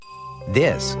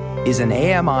This is an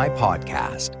AMI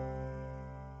podcast.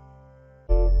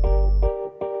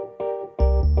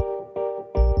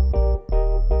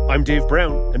 I'm Dave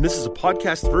Brown, and this is a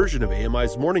podcast version of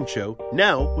AMI's Morning Show,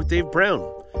 Now with Dave Brown.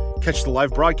 Catch the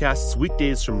live broadcasts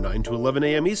weekdays from 9 to 11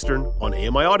 a.m. Eastern on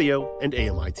AMI Audio and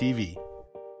AMI TV.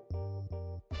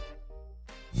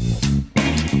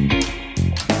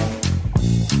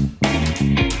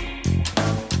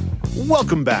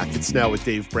 Welcome back. It's Now with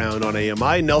Dave Brown on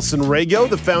AMI. Nelson Rago,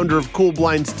 the founder of Cool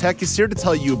Blind Tech, is here to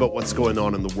tell you about what's going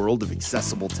on in the world of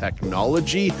accessible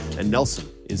technology. And Nelson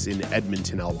is in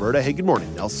Edmonton, Alberta. Hey, good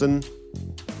morning, Nelson.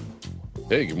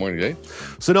 Hey, good morning,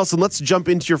 Dave. So, Nelson, let's jump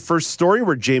into your first story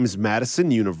where James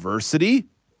Madison University,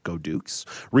 go Dukes,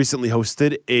 recently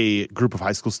hosted a group of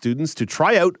high school students to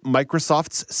try out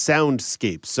Microsoft's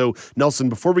Soundscape. So, Nelson,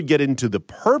 before we get into the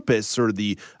purpose or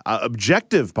the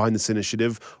objective behind this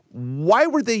initiative, why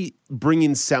were they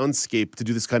bringing Soundscape to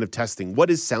do this kind of testing? What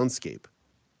is Soundscape?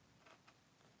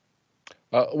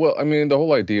 Well, I mean, the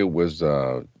whole idea was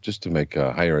just to make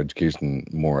higher education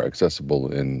more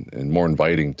accessible and more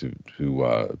inviting to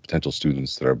potential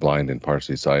students that are blind and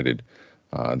partially sighted.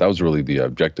 That was really the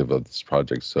objective of this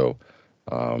project. So,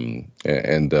 and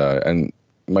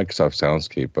Microsoft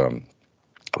Soundscape,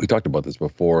 we talked about this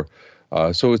before.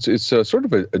 So it's sort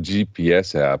of a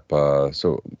GPS app,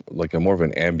 so like a more of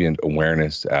an ambient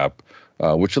awareness app,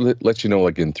 which lets you know,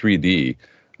 like in 3D,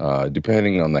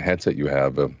 depending on the headset you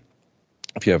have.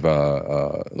 If you have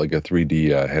like a 3D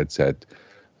headset,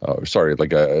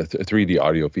 like a 3D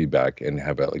audio feedback, and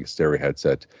have like a stereo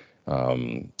headset.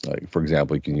 Like for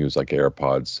example, you can use like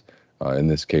AirPods in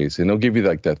this case, and it'll give you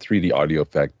like that 3D audio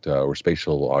effect or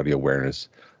spatial audio awareness,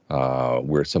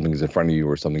 where something is in front of you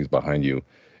or something's behind you.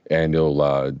 And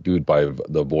you'll do it by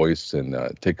the voice and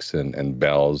ticks and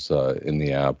bells in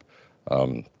the app.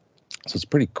 So it's a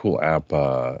pretty cool app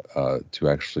to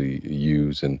actually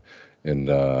use. And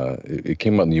it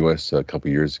came out in the U.S. a couple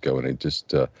of years ago, and it's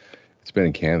been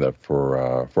in Canada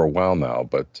for a while now.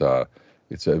 But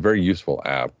it's a very useful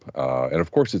app, and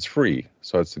of course it's free.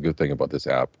 So that's the good thing about this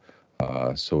app.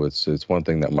 So it's one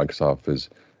thing that Microsoft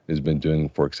has been doing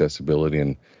for accessibility,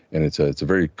 and it's a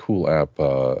very cool app,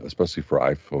 especially for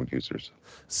iPhone users.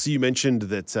 So you mentioned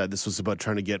that this was about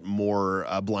trying to get more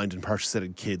blind and partially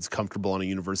sighted kids comfortable on a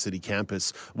university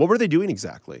campus. What were they doing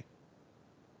exactly?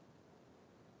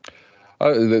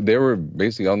 They were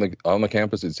basically on the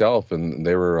campus itself, and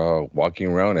they were walking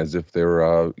around as if they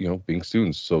were being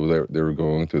students. So they were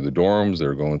going through the dorms, they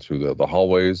were going through the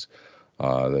hallways.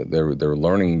 They were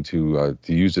learning to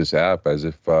use this app as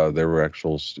if they were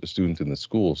actual students in the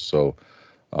school. So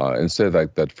instead of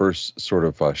like that first sort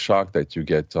of shock that you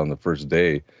get on the first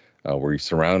day, where you're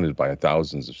surrounded by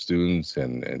thousands of students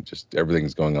and just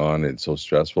everything's going on, and it's so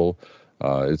stressful.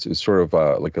 It's sort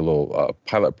of like a little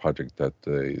pilot project that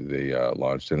they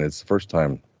launched, and it's the first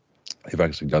time they've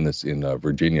actually done this in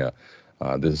Virginia.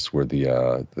 This is where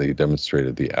they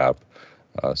demonstrated the app.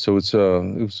 So it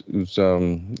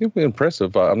was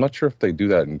impressive. I'm not sure if they do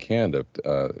that in Canada,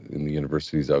 in the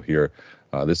universities out here.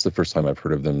 This is the first time I've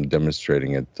heard of them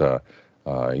demonstrating it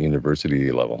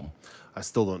university level. I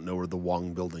still don't know where the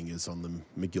Wong building is on the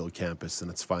McGill campus,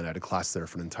 and it's fine. I had a class there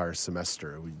for an entire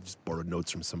semester. We just borrowed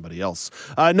notes from somebody else.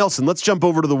 Nelson, let's jump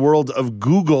over to the world of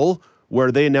Google, where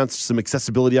they announced some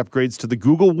accessibility upgrades to the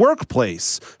Google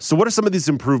Workplace. So what are some of these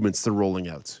improvements they're rolling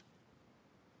out?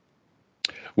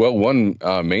 Well, one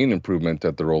main improvement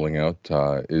that they're rolling out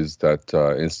is that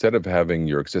instead of having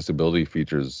your accessibility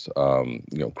features,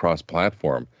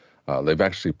 cross-platform, they've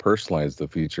actually personalized the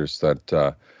features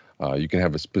that you can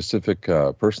have a specific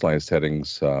personalized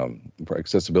settings for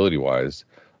accessibility-wise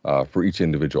for each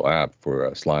individual app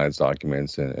for slides,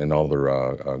 documents, and all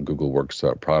their Google Works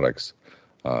products.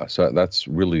 So that's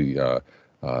really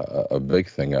a big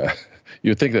thing.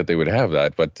 You'd think that they would have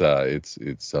that, but it's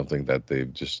something that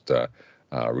they've just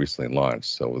recently launched.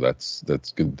 So that's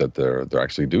good that they're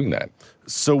actually doing that.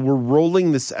 So we're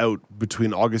rolling this out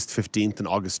between August 15th and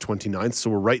August 29th. So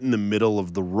we're right in the middle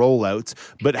of the rollout.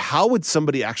 But how would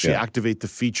somebody actually activate the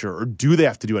feature, or do they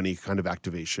have to do any kind of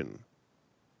activation?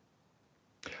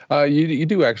 You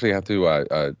do actually have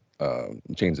to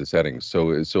change the settings.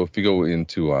 So if you go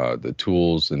into the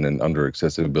tools and then under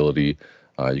accessibility,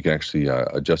 you can actually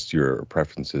adjust your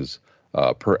preferences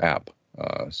per app.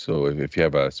 So if you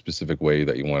have a specific way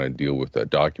that you want to deal with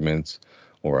documents,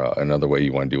 or another way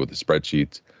you want to deal with the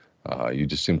spreadsheet, you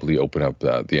just simply open up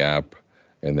the app,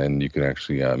 and then you can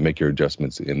actually make your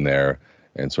adjustments in there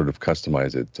and sort of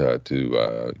customize it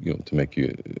to make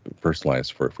you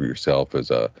personalized for yourself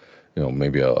as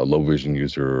maybe a low vision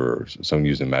user, or someone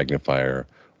using magnifier,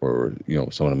 or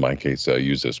someone in my case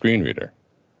use a screen reader.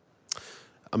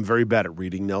 I'm very bad at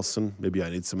reading, Nelson. Maybe I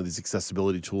need some of these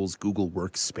accessibility tools. Google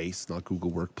Workspace, not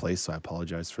Google Workplace. So I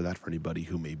apologize for that for anybody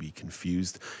who may be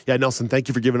confused. Yeah, Nelson, thank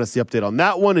you for giving us the update on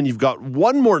that one. And you've got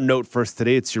one more note for us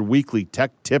today. It's your weekly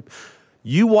tech tip.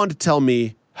 You want to tell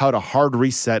me how to hard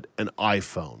reset an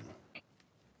iPhone.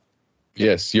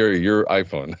 Yes, your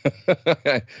iPhone.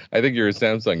 I think you're a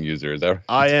Samsung user. Is that right?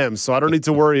 I am, so I don't need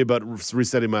to worry about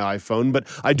resetting my iPhone. But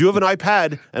I do have an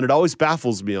iPad, and it always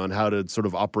baffles me on how to sort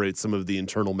of operate some of the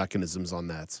internal mechanisms on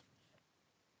that.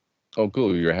 Oh,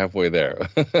 cool. You're halfway there.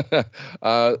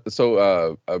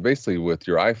 So basically with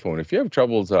your iPhone, if you have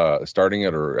troubles starting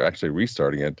it or actually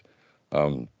restarting it,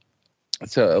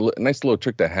 it's a nice little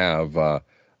trick to have. And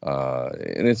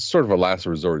it's sort of a last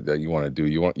resort that you want to do.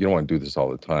 You don't want to do this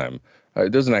all the time.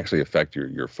 It doesn't actually affect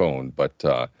your phone, but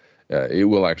it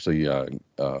will actually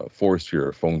force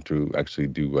your phone to actually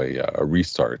do a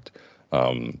restart.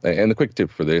 And the quick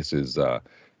tip for this is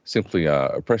simply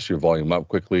press your volume up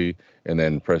quickly, and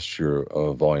then press your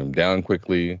volume down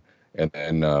quickly, and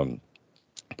then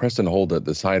press and hold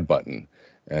the side button,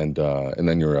 and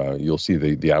then you'll see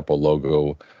the Apple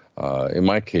logo. In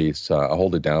my case, I'll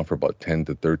hold it down for about 10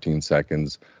 to 13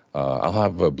 seconds. I'll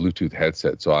have a Bluetooth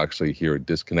headset, so I'll actually hear it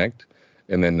disconnect.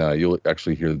 And then you'll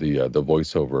actually hear the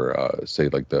voiceover say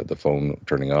like the phone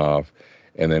turning off.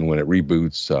 And then when it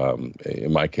reboots,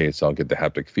 in my case, I'll get the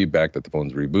haptic feedback that the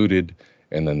phone's rebooted.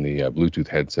 And then the Bluetooth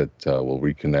headset will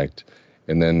reconnect.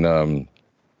 And then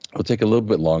it'll take a little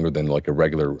bit longer than like a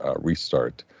regular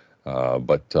restart.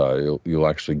 But you'll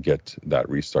actually get that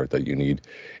restart that you need.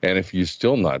 And if you're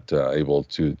still not able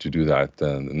to do that,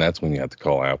 then that's when you have to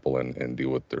call Apple and deal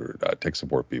with their tech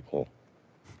support people.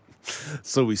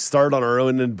 So we start on our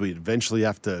own and we eventually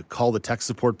have to call the tech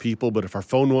support people. But if our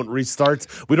phone won't restart,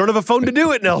 we don't have a phone to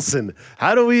do it, Nelson.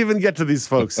 How do we even get to these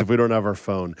folks if we don't have our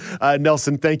phone?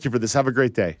 Nelson, thank you for this. Have a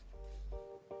great day.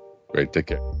 Great. Take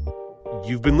care.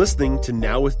 You've been listening to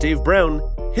Now with Dave Brown.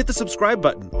 Hit the subscribe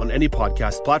button on any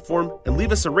podcast platform and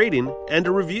leave us a rating and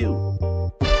a review.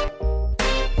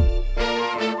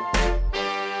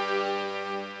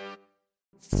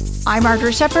 I'm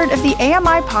Margaret Shepard of the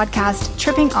AMI podcast,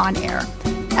 Tripping on Air.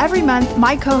 Every month,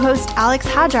 my co-host Alex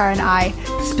Hajar and I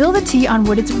spill the tea on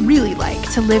what it's really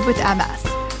like to live with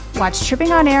MS. Watch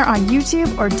Tripping on Air on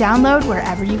YouTube or download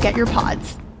wherever you get your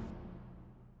pods.